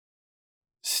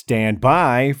Stand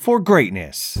by for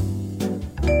greatness.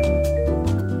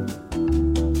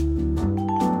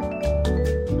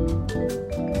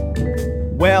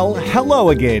 Well, hello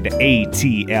again,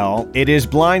 ATL. It is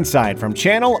Blindside from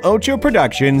Channel Ocho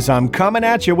Productions. I'm coming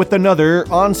at you with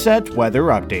another on-set weather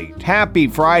update. Happy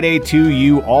Friday to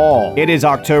you all. It is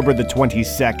October the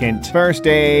 22nd, first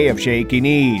day of Shaky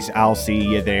Knees. I'll see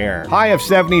you there. High of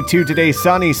 72 today,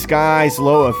 sunny skies,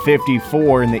 low of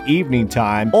 54 in the evening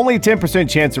time. Only 10%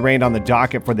 chance of rain on the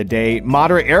docket for the day.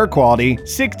 Moderate air quality,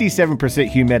 67%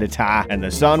 humidity, and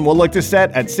the sun will look to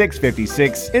set at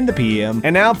 6:56 in the PM.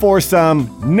 And now for some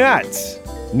nuts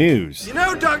news. You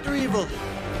know, Dr. Evil,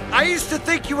 I used to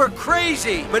think you were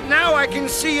crazy, but now I can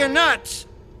see your nuts.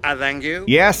 I thank you.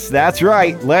 Yes, that's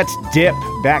right. Let's dip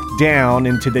back down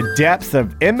into the depths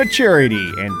of immaturity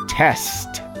and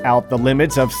test out the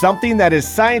limits of something that is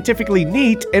scientifically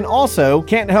neat and also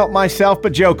can't help myself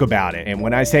but joke about it. And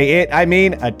when I say it, I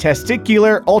mean a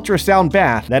testicular ultrasound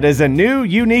bath that is a new,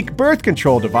 unique birth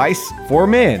control device for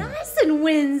men. Dyson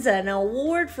wins an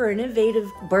award for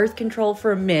innovative birth control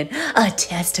for men, a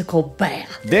testicle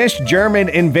bath. This German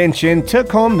invention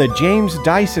took home the James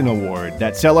Dyson Award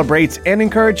that celebrates and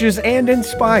encourages and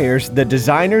inspires the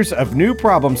designers of new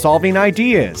problem-solving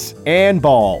ideas and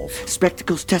balls.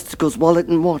 Spectacles, testicles, wallet,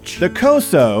 and watch. The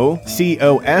COSO,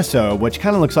 C-O-S-O, which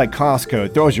kind of looks like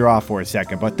Costco, throws you off for a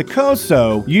second, but the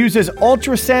COSO uses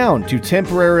ultrasound to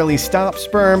temporarily stop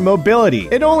sperm mobility.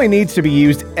 It only needs to be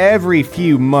used every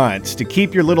few months to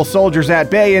keep your little soldiers at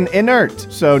bay and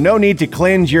inert, so no need to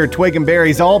cleanse your twig and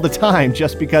berries all the time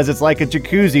just because it's like a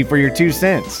jacuzzi for your 2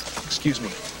 cents. Excuse me.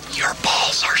 Your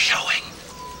balls are showing.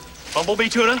 Bumblebee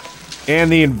tuna?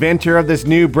 And the inventor of this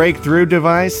new breakthrough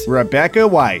device, Rebecca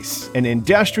Weiss, an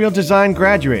industrial design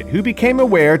graduate who became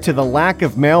aware to the lack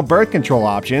of male birth control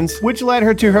options, which led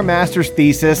her to her master's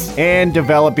thesis and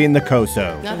developing the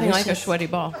COSO. Nothing like a sweaty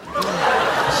ball.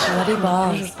 Sweaty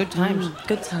balls. Good times.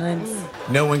 Good times.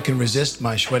 No one can resist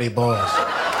my sweaty balls.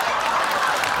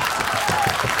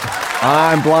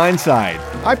 I'm Blindside.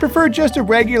 I prefer just a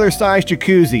regular-sized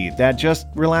jacuzzi that just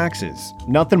relaxes.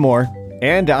 Nothing more.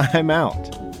 And I'm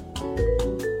out.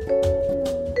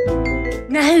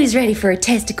 Now who's ready for a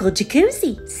testicle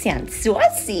jacuzzi? Sounds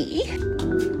saucy.